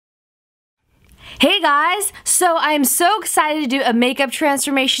Hey guys! So I am so excited to do a makeup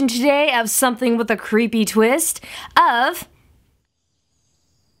transformation today of something with a creepy twist of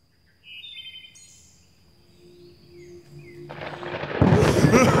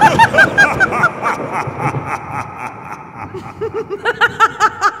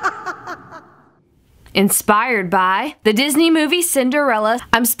inspired by the Disney movie Cinderella.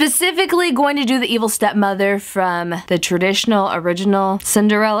 I'm specifically going to do the evil stepmother from the traditional original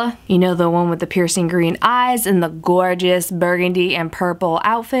Cinderella. You know, the one with the piercing green eyes and the gorgeous burgundy and purple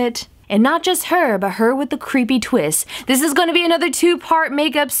outfit. And not just her, but her with the creepy twist. This is going to be another two-part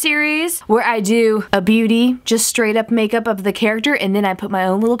makeup series where I do a beauty, just straight up makeup of the character, and then I put my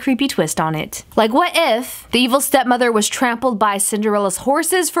own little creepy twist on it. Like, what if the evil stepmother was trampled by Cinderella's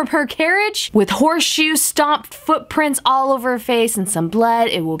horses from her carriage with horseshoe stomped footprints all over her face and some blood?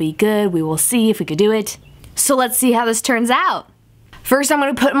 It will be good. We will see if we could do it. So let's see how this turns out. First, I'm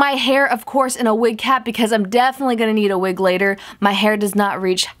going to put my hair, of course, in a wig cap because I'm definitely going to need a wig later. My hair does not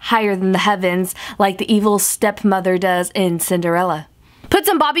reach higher than the heavens like the evil stepmother does in Cinderella. Put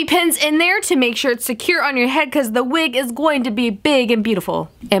some bobby pins in there to make sure it's secure on your head because the wig is going to be big and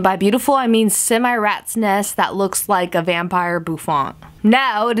beautiful. And by beautiful, I mean semi-rat's nest that looks like a vampire bouffant.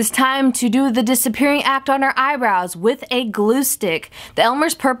 Now it is time to do the disappearing act on our eyebrows with a glue stick. The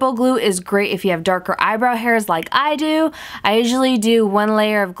Elmer's purple glue is great if you have darker eyebrow hairs like I do. I usually do one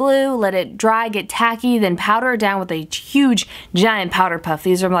layer of glue, let it dry, get tacky, then powder it down with a huge giant powder puff.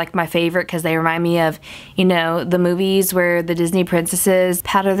 These are like my favorite because they remind me of, you know, the movies where the Disney princesses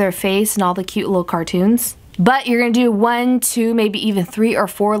powder their face and all the cute little cartoons. But you're going to do 1, 2, maybe even 3 or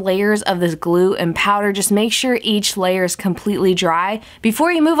 4 layers of this glue and powder. Just make sure each layer is completely dry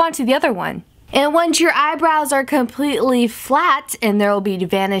before you move on to the other one. And once your eyebrows are completely flat, and they'll be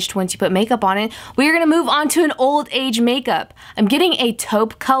vanished once you put makeup on it, we're going to move on to an old age makeup. I'm getting a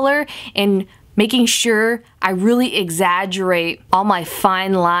taupe color and making sure I really exaggerate all my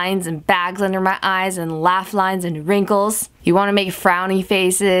fine lines and bags under my eyes and laugh lines and wrinkles. You want to make frowny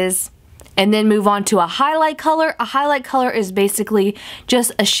faces. And then move on to a highlight color. A highlight color is basically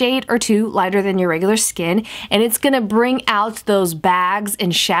just a shade or two lighter than your regular skin, and it's gonna bring out those bags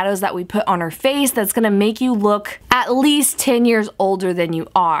and shadows that we put on our face. That's gonna make you look at least 10 years older than you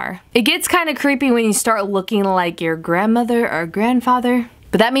are. It gets kind of creepy when you start looking like your grandmother or grandfather,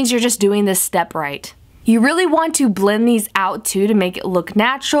 but that means you're just doing this step right. You really want to blend these out too to make it look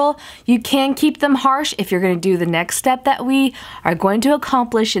natural. You can keep them harsh if you're going to do the next step that we are going to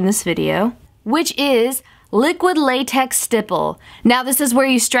accomplish in this video, which is liquid latex stipple. Now this is where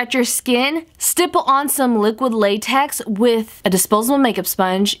you stretch your skin, stipple on some liquid latex with a disposable makeup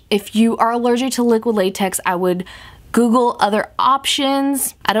sponge. If you are allergic to liquid latex, I would Google other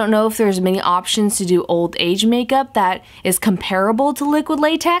options. I don't know if there's many options to do old age makeup that is comparable to liquid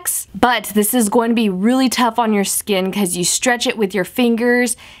latex, but this is going to be really tough on your skin because you stretch it with your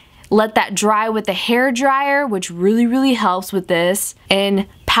fingers, let that dry with the hair dryer, which really helps with this, and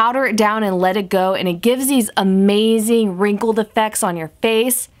powder it down and let it go, and it gives these amazing wrinkled effects on your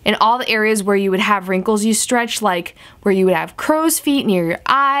face. In all the areas where you would have wrinkles, you stretch, like where you would have crow's feet near your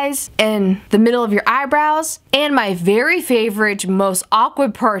eyes and the middle of your eyebrows. And my very favorite, most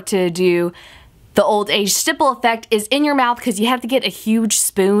awkward part to do the old age stipple effect is in your mouth because you have to get a huge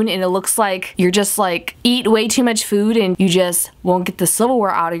spoon and it looks like you're just like eat way too much food and you just won't get the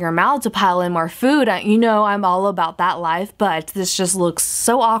silverware out of your mouth to pile in more food. You know I'm all about that life, but this just looks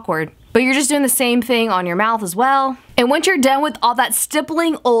so awkward. But you're just doing the same thing on your mouth as well. And once you're done with all that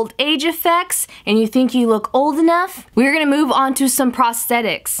stippling old age effects and you think you look old enough, we're gonna move on to some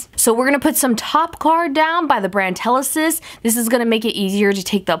prosthetics. So we're gonna put some Top Guard down by the brand Telesis. This is gonna make it easier to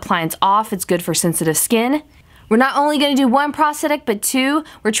take the appliance off. It's good for sensitive skin. We're not only going to do 1 prosthetic, but 2.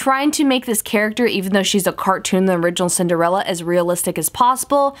 We're trying to make this character, even though she's a cartoon, the original Cinderella, as realistic as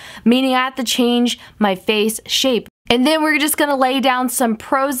possible, meaning I have to change my face shape. And then we're just going to lay down some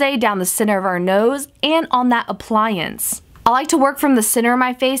prosaide down the center of our nose and on that appliance. I like to work from the center of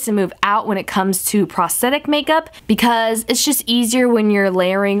my face and move out when it comes to prosthetic makeup because it's just easier when you're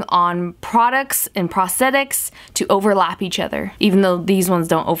layering on products and prosthetics to overlap each other, even though these ones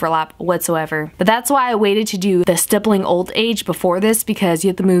don't overlap whatsoever. But that's why I waited to do the stippling old age before this, because you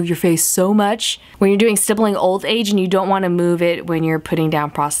have to move your face so much when you're doing stippling old age and you don't want to move it when you're putting down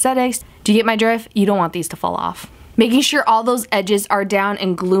prosthetics. Do you get my drift? You don't want these to fall off. Making sure all those edges are down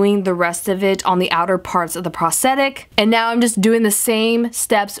and gluing the rest of it on the outer parts of the prosthetic. And now I'm just doing the same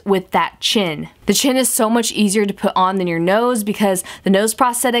steps with that chin. The chin is so much easier to put on than your nose because the nose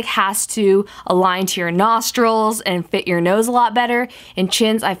prosthetic has to align to your nostrils and fit your nose a lot better. And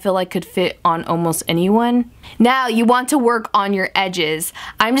chins I feel like could fit on almost anyone. Now you want to work on your edges.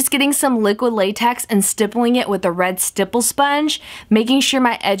 I'm just getting some liquid latex and stippling it with a red stipple sponge, making sure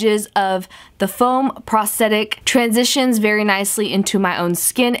my edges of the foam prosthetic transitions very nicely into my own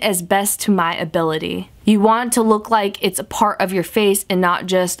skin as best to my ability. You want to look like it's a part of your face and not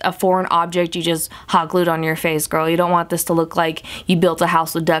just a foreign object you just hot glued on your face, girl. You don't want this to look like you built a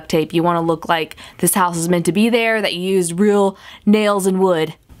house with duct tape. You want to look like this house is meant to be there, that you used real nails and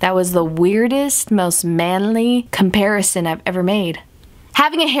wood. That was the weirdest, most manly comparison I've ever made.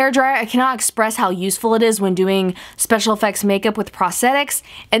 Having a hairdryer, I cannot express how useful it is when doing special effects makeup with prosthetics.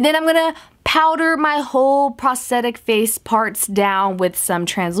 And then I'm gonna powder my whole prosthetic face parts down with some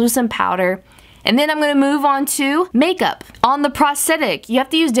translucent powder. And then I'm going to move on to makeup. On the prosthetic, you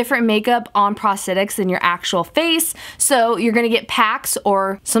have to use different makeup on prosthetics than your actual face. So you're going to get packs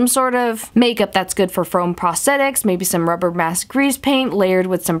or some sort of makeup that's good for foam prosthetics, maybe some rubber mask grease paint layered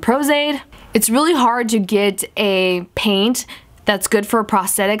with some prosaide. It's really hard to get a paint that's good for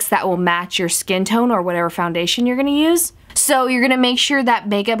prosthetics that will match your skin tone or whatever foundation you're going to use. So you're going to make sure that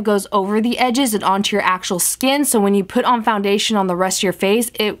makeup goes over the edges and onto your actual skin, so when you put on foundation on the rest of your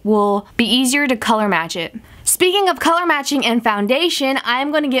face, it will be easier to color match it. Speaking of color matching and foundation,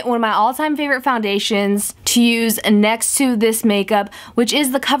 I'm going to get one of my all-time favorite foundations to use next to this makeup, which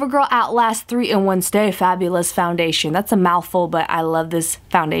is the Covergirl Outlast 3-in-1 Stay Fabulous Foundation. That's a mouthful, but I love this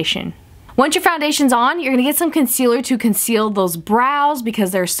foundation. Once your foundation's on, you're going to get some concealer to conceal those brows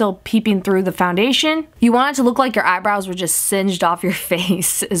because they're still peeping through the foundation. You want it to look like your eyebrows were just singed off your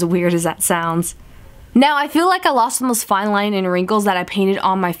face, as weird as that sounds. Now, I feel like I lost some of those fine line and wrinkles that I painted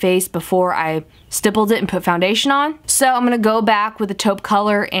on my face before I stippled it and put foundation on. So I'm going to go back with the taupe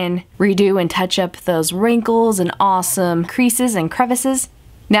color and redo and touch up those wrinkles and awesome creases and crevices.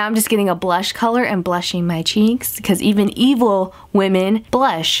 Now I'm just getting a blush color and blushing my cheeks because even evil women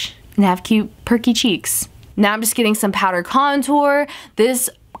blush and have cute perky cheeks. Now I'm just getting some powder contour. This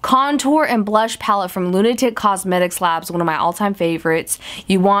contour and blush palette from Lunatic Cosmetics Labs, one of my all-time favorites.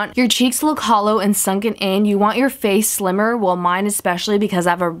 You want your cheeks to look hollow and sunken in. You want your face slimmer, well mine especially because I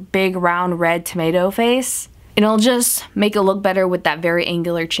have a big round red tomato face. And it'll just make it look better with that very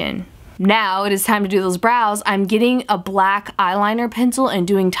angular chin. Now it is time to do those brows. I'm getting a black eyeliner pencil and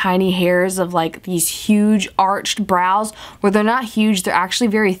doing tiny hairs of like these huge arched brows where they're not huge, they're actually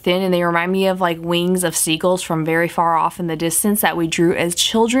very thin and they remind me of like wings of seagulls from very far off in the distance that we drew as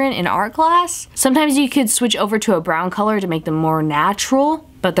children in art class. Sometimes you could switch over to a brown color to make them more natural,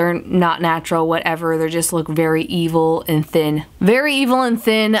 but they're not natural, whatever. They just look very evil and thin. Very evil and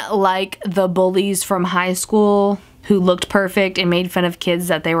thin, like the bullies from high school who looked perfect and made fun of kids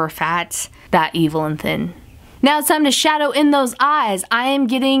that they were fat. That evil and thin. Now it's time to shadow in those eyes. I am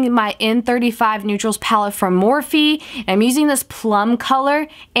getting my N35 Neutrals palette from Morphe. I'm using this plum color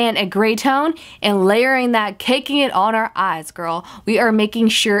and a gray tone and layering that, caking it on our eyes, girl. We are making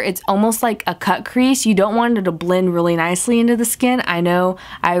sure it's almost like a cut crease. You don't want it to blend really nicely into the skin. I know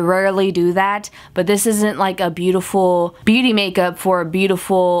I rarely do that, but this isn't like a beautiful beauty makeup for a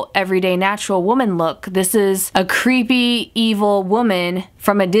beautiful everyday natural woman look. This is a creepy, evil woman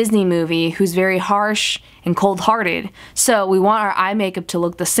from a Disney movie who's very harsh and cold-hearted. So we want our eye makeup to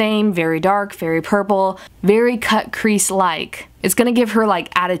look the same, very dark, very purple, very cut crease-like. It's gonna give her like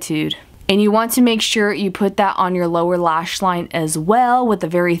attitude. And you want to make sure you put that on your lower lash line as well with a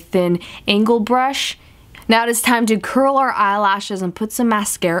very thin angle brush. Now it is time to curl our eyelashes and put some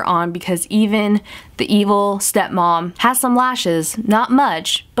mascara on because even the evil stepmom has some lashes. Not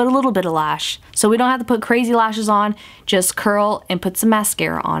much, but a little bit of lash. So we don't have to put crazy lashes on, just curl and put some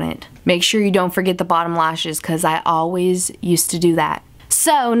mascara on it. Make sure you don't forget the bottom lashes because I always used to do that.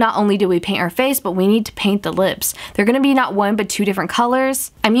 So not only do we paint our face, but we need to paint the lips. They're going to be not one, but two different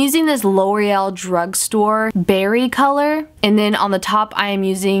colors. I'm using this L'Oreal drugstore berry color. And then on the top, I am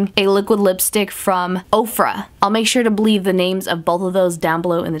using a liquid lipstick from Ofra. I'll make sure to leave the names of both of those down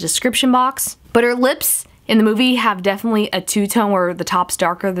below in the description box. But her lips in the movie have definitely a two-tone where the top's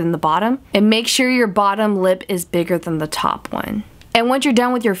darker than the bottom. And make sure your bottom lip is bigger than the top one. And once you're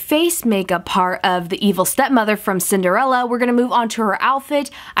done with your face makeup part of the evil stepmother from Cinderella, we're gonna move on to her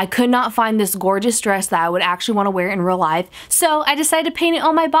outfit. I could not find this gorgeous dress that I would actually want to wear in real life, so I decided to paint it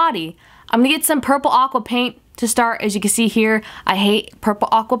on my body. I'm gonna get some purple aqua paint to start. As you can see here, I hate purple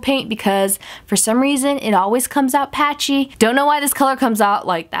aqua paint because for some reason it always comes out patchy. Don't know why this color comes out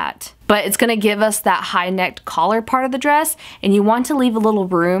like that. But it's gonna give us that high-necked collar part of the dress, and you want to leave a little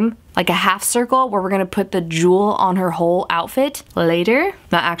room, like a half circle, where we're gonna put the jewel on her whole outfit later.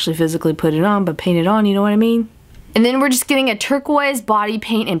 Not actually physically put it on, but paint it on, you know what I mean? And then we're just getting a turquoise body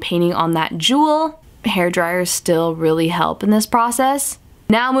paint and painting on that jewel. Hair dryers still really help in this process.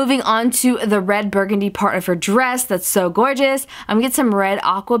 Now moving on to the red burgundy part of her dress that's so gorgeous. I'm gonna get some red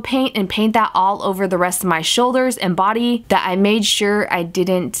aqua paint and paint that all over the rest of my shoulders and body that I made sure I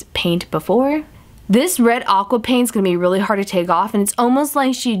didn't paint before. This red aqua paint is gonna be really hard to take off, and it's almost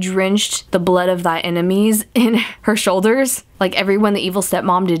like she drenched the blood of thy enemies in her shoulders, like everyone the evil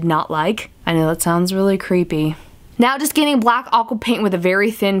stepmom did not like. I know that sounds really creepy. Now just getting black aqua paint with a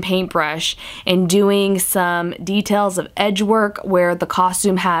very thin paintbrush and doing some details of edge work where the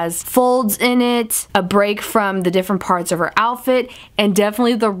costume has folds in it, a break from the different parts of her outfit, and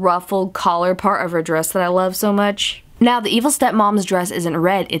definitely the ruffled collar part of her dress that I love so much. Now the evil stepmom's dress isn't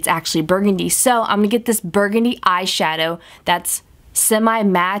red, it's actually burgundy, so I'm gonna get this burgundy eyeshadow that's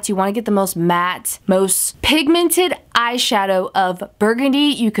semi-matte. You want to get the most matte, most pigmented eyeshadow of burgundy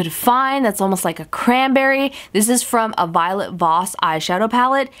you could find that's almost like a cranberry. This is from a Violet Voss eyeshadow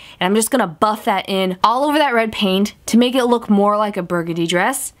palette, and I'm just gonna buff that in all over that red paint to make it look more like a burgundy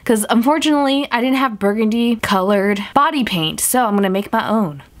dress, because unfortunately I didn't have burgundy colored body paint, so I'm gonna make my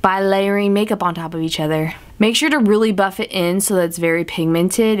own by layering makeup on top of each other. Make sure to really buff it in so that it's very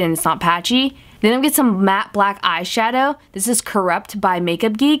pigmented and it's not patchy. Then I'm gonna get some matte black eyeshadow. This is Corrupt by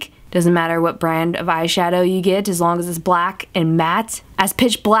Makeup Geek. Doesn't matter what brand of eyeshadow you get as long as it's black and matte. As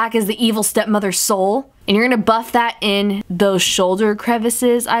pitch black as the evil stepmother's soul. And you're gonna buff that in those shoulder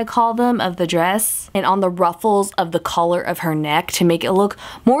crevices, I call them, of the dress. And on the ruffles of the collar of her neck to make it look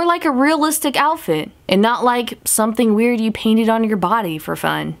more like a realistic outfit. And not like something weird you painted on your body for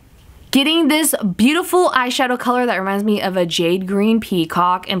fun. Getting this beautiful eyeshadow color that reminds me of a jade green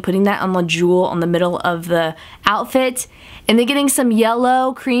peacock and putting that on the jewel on the middle of the outfit. And then getting some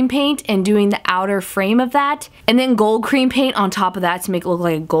yellow cream paint and doing the outer frame of that. And then gold cream paint on top of that to make it look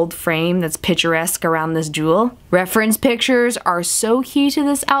like a gold frame that's picturesque around this jewel. Reference pictures are so key to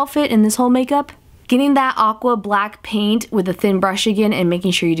this outfit and this whole makeup. Getting that aqua black paint with a thin brush again and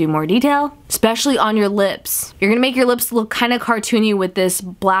making sure you do more detail, especially on your lips. You're gonna make your lips look kind of cartoony with this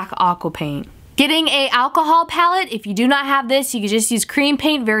black aqua paint. Getting a alcohol palette. If you do not have this, you can just use cream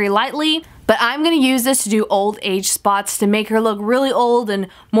paint very lightly, but I'm gonna use this to do old age spots to make her look really old and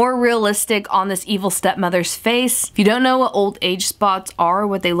more realistic on this evil stepmother's face. If you don't know what old age spots are,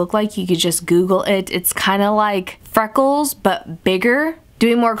 what they look like, you could just Google it. It's kind of like freckles, but bigger.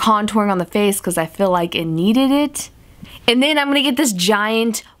 Doing more contouring on the face because I feel like it needed it. And then I'm gonna get this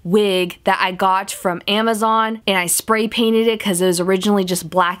giant wig that I got from Amazon, and I spray painted it because it was originally just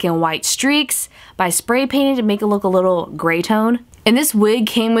black and white streaks, but I spray painted to make it look a little gray tone. And this wig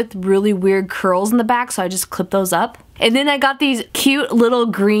came with really weird curls in the back, so I just clipped those up. And then I got these cute little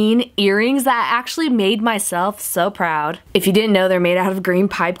green earrings that I actually made myself. So proud. If you didn't know, they're made out of green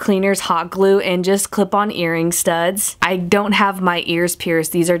pipe cleaners, hot glue, and just clip-on earring studs. I don't have my ears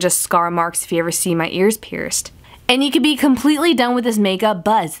pierced. These are just scar marks if you ever see my ears pierced. And you could be completely done with this makeup,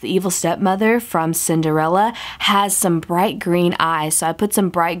 but the evil stepmother from Cinderella has some bright green eyes. So I put some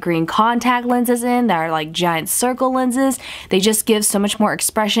bright green contact lenses in that are like giant circle lenses. They just give so much more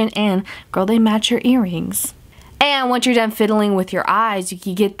expression, and girl, they match your earrings. And once you're done fiddling with your eyes, you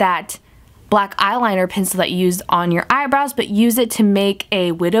can get that black eyeliner pencil that you used on your eyebrows, but use it to make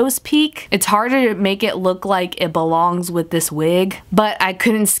a widow's peak. It's harder to make it look like it belongs with this wig, but I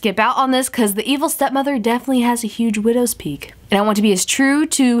couldn't skip out on this because the evil stepmother definitely has a huge widow's peak. And I want to be as true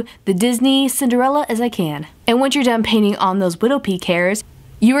to the Disney Cinderella as I can. And once you're done painting on those widow peak hairs,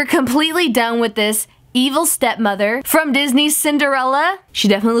 you are completely done with this evil stepmother from Disney's Cinderella. She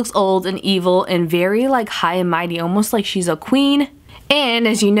definitely looks old and evil and very like high and mighty, almost like she's a queen. And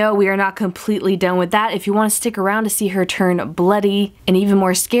as you know, we are not completely done with that. If you want to stick around to see her turn bloody and even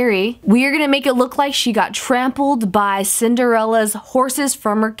more scary, we are going to make it look like she got trampled by Cinderella's horses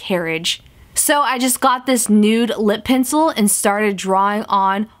from her carriage. So I just got this nude lip pencil and started drawing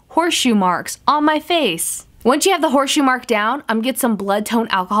on horseshoe marks on my face. Once you have the horseshoe mark down, I'm gonna get some blood tone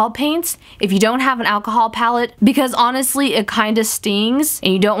alcohol paints. If you don't have an alcohol palette, because honestly it kind of stings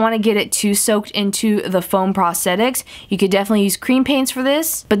and you don't want to get it too soaked into the foam prosthetics, you could definitely use cream paints for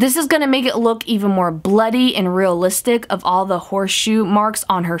this. But this is gonna make it look even more bloody and realistic of all the horseshoe marks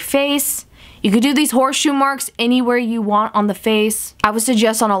on her face. You could do these horseshoe marks anywhere you want on the face. I would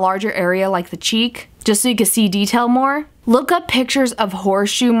suggest on a larger area like the cheek, just so you can see detail more. Look up pictures of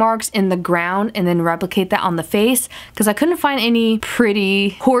horseshoe marks in the ground and then replicate that on the face, because I couldn't find any pretty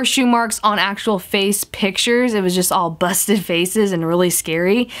horseshoe marks on actual face pictures. It was just all busted faces and really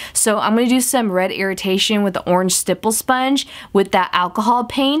scary. So I'm going to do some red irritation with the orange stipple sponge with that alcohol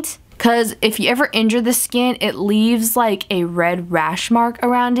paint, because if you ever injure the skin, it leaves like a red rash mark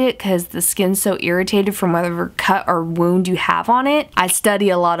around it because the skin's so irritated from whatever cut or wound you have on it. I study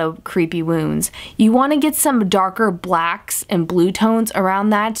a lot of creepy wounds. You want to get some darker blacks and blue tones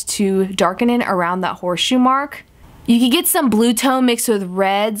around that to darken it around that horseshoe mark. You can get some blue tone mixed with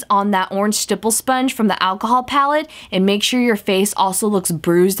reds on that orange stipple sponge from the alcohol palette, and make sure your face also looks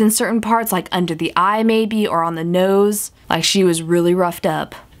bruised in certain parts, like under the eye maybe, or on the nose, like she was really roughed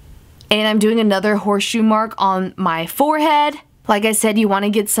up. And I'm doing another horseshoe mark on my forehead. Like I said, you want to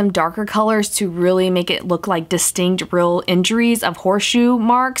get some darker colors to really make it look like distinct real injuries of horseshoe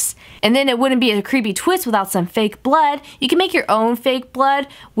marks. And then it wouldn't be a creepy twist without some fake blood. You can make your own fake blood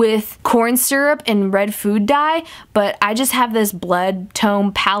with corn syrup and red food dye, but I just have this blood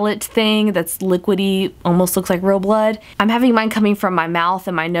tone palette thing that's liquidy, almost looks like real blood. I'm having mine coming from my mouth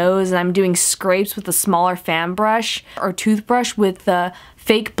and my nose, and I'm doing scrapes with a smaller fan brush or toothbrush with the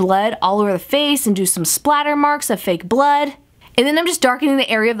fake blood all over the face, and do some splatter marks of fake blood. And then I'm just darkening the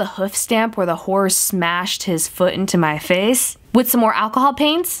area of the hoof stamp where the horse smashed his foot into my face with some more alcohol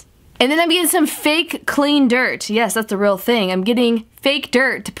paints. And then I'm getting some fake clean dirt. Yes, that's the real thing. I'm getting fake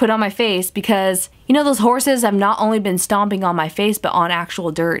dirt to put on my face because, you know, those horses have not only been stomping on my face, but on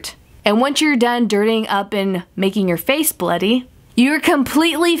actual dirt. And once you're done dirtying up and making your face bloody, you're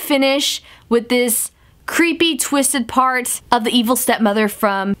completely finished with this creepy twisted part of the evil stepmother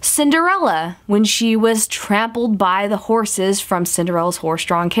from Cinderella when she was trampled by the horses from Cinderella's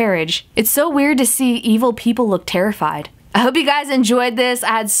horse-drawn carriage. It's so weird to see evil people look terrified. I hope you guys enjoyed this. I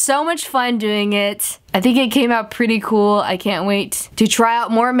had so much fun doing it. I think it came out pretty cool. I can't wait to try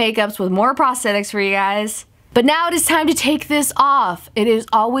out more makeups with more prosthetics for you guys. But now it is time to take this off. It is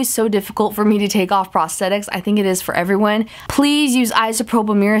always so difficult for me to take off prosthetics. I think it is for everyone. Please use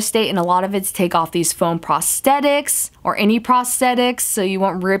isopropyl myricate, and a lot of it to take off these foam prosthetics or any prosthetics so you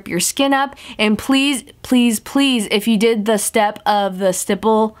won't rip your skin up. And please, please, please, if you did the step of the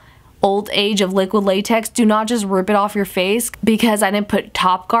stipple old age of liquid latex, do not just rip it off your face, because I didn't put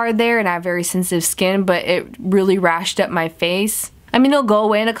top guard there and I have very sensitive skin, but it really rashed up my face. I mean, it'll go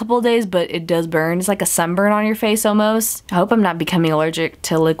away in a couple of days, but it does burn. It's like a sunburn on your face almost. I hope I'm not becoming allergic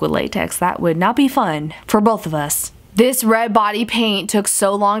to liquid latex. That would not be fun for both of us. This red body paint took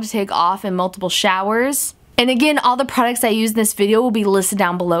so long to take off in multiple showers. And again, all the products I use in this video will be listed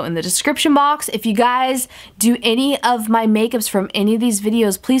down below in the description box. If you guys do any of my makeups from any of these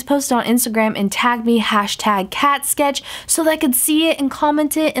videos, please post it on Instagram and tag me #catsketch so that I can see it and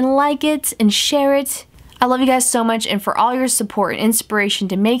comment it and like it and share it. I love you guys so much, and for all your support and inspiration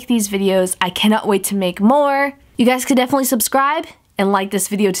to make these videos. I cannot wait to make more. You guys could definitely subscribe and like this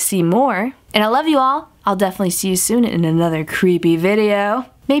video to see more. And I love you all. I'll definitely see you soon in another creepy video.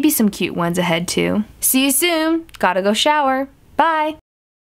 Maybe some cute ones ahead too. See you soon. Gotta go shower. Bye.